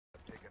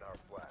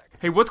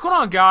Hey, what's going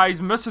on, guys?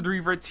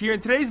 MrTheRevertz here,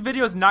 and today's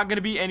video is not going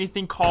to be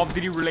anything Call of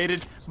Duty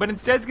related, but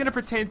instead it's going to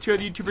pertain to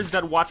other YouTubers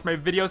that watch my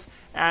videos,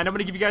 and I'm going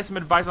to give you guys some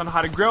advice on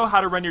how to grow,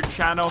 how to run your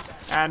channel,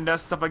 and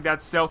stuff like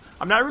that. So,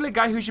 I'm not really a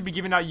guy who should be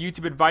giving out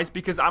YouTube advice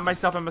because I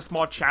myself am a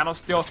small channel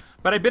still,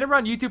 but I've been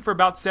around YouTube for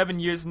about 7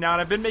 years now,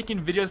 and I've been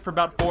making videos for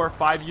about 4 or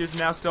 5 years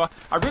now, so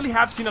I really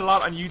have seen a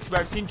lot on YouTube.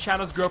 I've seen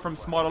channels grow from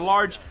small to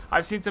large.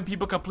 I've seen some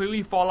people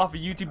completely fall off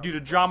of YouTube due to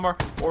drama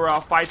or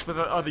fights with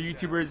other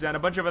YouTubers and a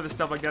bunch of other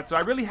stuff like that. So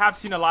I really have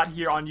seen a lot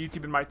here on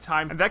YouTube in my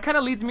time, and that kind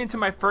of leads me into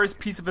my first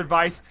piece of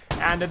advice,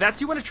 and that's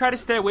you want to try to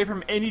stay away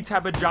from any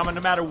type of drama, no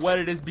matter what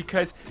it is,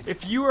 because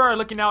if you are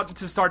looking out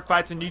to start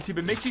fights on YouTube,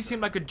 it makes you seem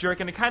like a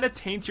jerk, and it kind of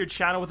taints your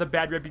channel with a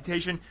bad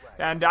reputation.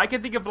 And I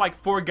can think of like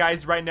 4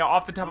 guys right now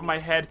off the top of my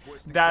head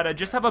that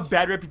just have a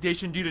bad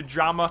reputation due to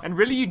drama, and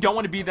really you don't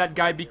want to be that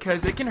guy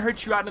because it can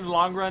hurt you out in the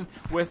long run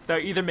with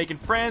either making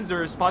friends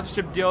or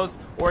sponsorship deals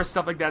or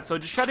stuff like that. So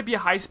just try to be a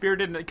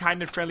high-spirited and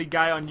kind and friendly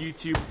guy on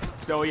YouTube.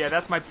 So yeah,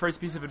 that's my first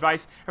piece of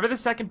advice. And for the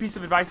second piece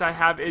of advice I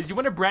have is you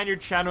want to brand your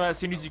channel as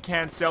soon as you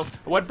can. So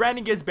what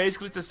branding is,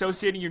 basically it's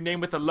associating your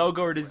name with a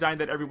logo or design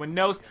that everyone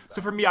knows.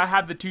 So for me, I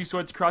have the 2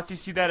 swords crossed. You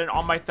see that in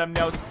all my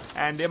thumbnails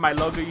and in my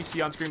logo you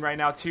see on screen right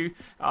now too.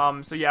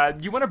 So yeah,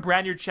 you want to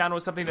brand your channel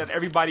with something that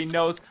everybody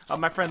knows.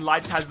 My friend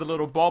Lights has the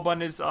little bulb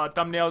on his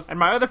thumbnails, and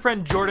my other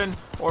friend Jordan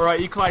or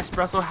Equal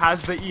Espresso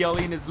has the ELE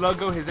in his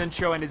logo, his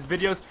intro, and his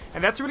videos.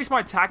 And that's a really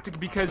smart tactic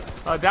because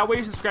that way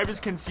your subscribers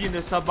can see in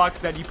the sub box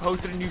that you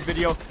posted a new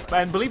video.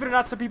 And believe it or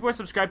not, some people are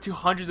subscribed to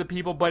hundreds of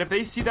people, but if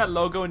they see that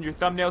logo in your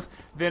thumbnails,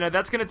 then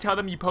that's going to tell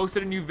them you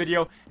posted a new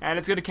video, and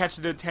it's going to catch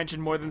their attention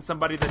more than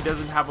somebody that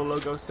doesn't have a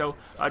logo. So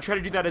try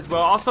to do that as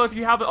well. Also, if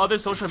you have other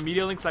social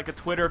media links like a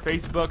Twitter,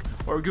 Facebook,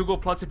 or Google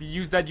Plus, if you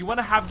use that, you want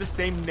to have the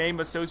same name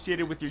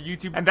associated with your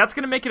YouTube, and that's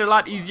going to make it a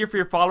lot easier for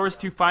your followers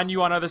to find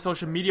you on other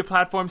social media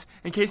platforms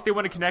in case they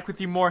want to connect with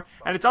you more.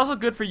 And it's also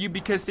good for you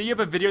because say you have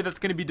a video that's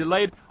going to be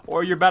delayed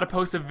or you're about to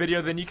post a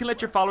video, then you can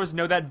let your followers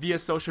know that via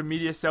social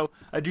media. So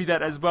do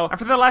that as well. And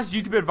for the last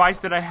YouTube advice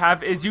that I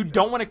have is you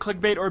don't want to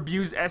clickbait or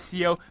abuse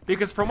SEO,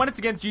 because for one, it's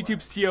against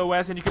YouTube's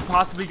TOS and you could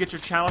possibly get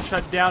your channel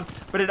shut down,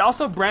 but it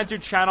also brands your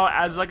channel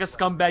as like a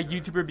scumbag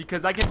YouTuber,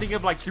 because I can think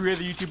of like 3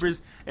 other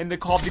YouTubers in the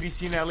Call of Duty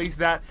scene at least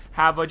that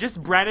have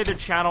just branded their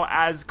channel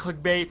as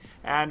clickbait,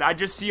 and I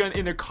just see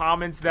in their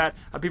comments that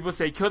people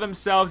say kill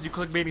themselves, you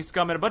clickbaiting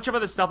scum, and a bunch of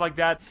other stuff like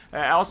that.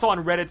 Also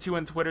on Reddit too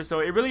and Twitter. So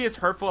it really is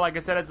hurtful. Like I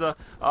said,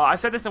 I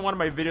said this in one of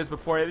my videos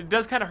before, it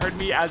does kind of hurt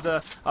me as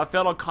a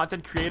fellow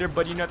content creator,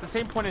 but you know, at the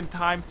same point in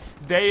time,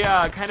 they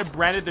kind of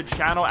branded their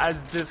channel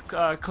as this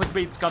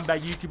clickbait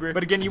scumbag YouTuber.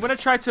 But again, you want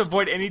to try to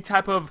avoid any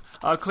type of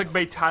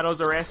clickbait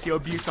titles or SEO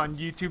abuse on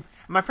YouTube.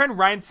 My friend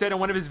Ryan said in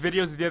one of his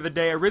videos the other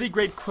day a really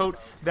great quote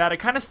that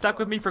kind of stuck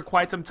with me for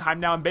quite some time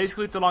now, and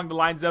basically it's along the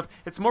lines of,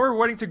 it's more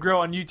rewarding to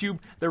grow on YouTube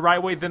the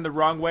right way than the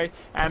wrong way.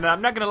 And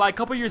I'm not gonna lie, a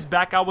couple years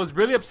back I was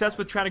really obsessed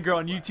with trying to grow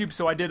on YouTube,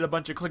 so I did a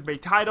bunch of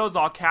clickbait titles,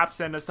 all caps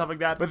and stuff like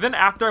that. But then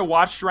after I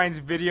watched Ryan's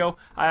video,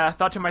 I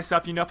thought to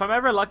myself, you know, if I'm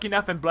ever lucky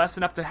enough and blessed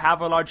enough to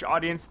have a large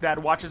audience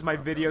that watches my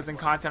videos and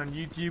content on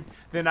YouTube,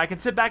 then I can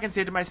sit back and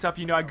say to myself,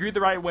 you know, I grew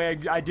the right way,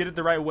 I did it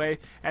the right way,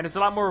 and it's a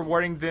lot more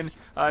rewarding than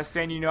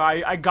saying, you know,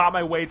 I got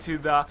my way to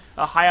the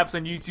high ups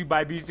on YouTube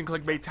by abusing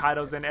clickbait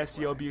titles and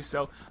SEO abuse.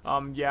 So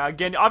yeah,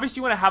 again, obviously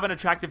you want to have an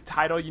attractive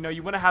title, you know,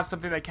 you want to have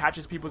something that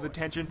catches people's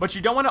attention, but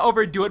you don't want to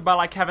overdo it by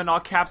like having all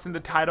caps in the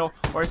title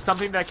or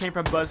something that came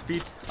from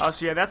BuzzFeed.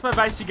 So yeah, that's my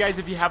advice to you guys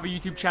if you have a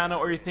YouTube channel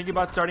or you're thinking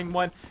about starting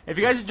one. If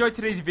you guys enjoyed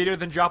today's video,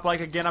 then drop a like.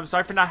 Again, I'm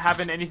sorry for not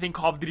having anything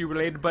Call of Duty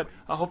related, but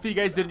hopefully you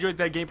guys did enjoy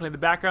that gameplay in the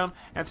background.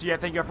 And so yeah,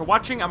 thank you all for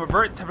watching. I'm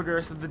MrTheRevertz. Have a good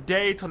rest of the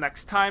day. Till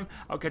next time,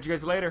 I'll catch you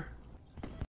guys later.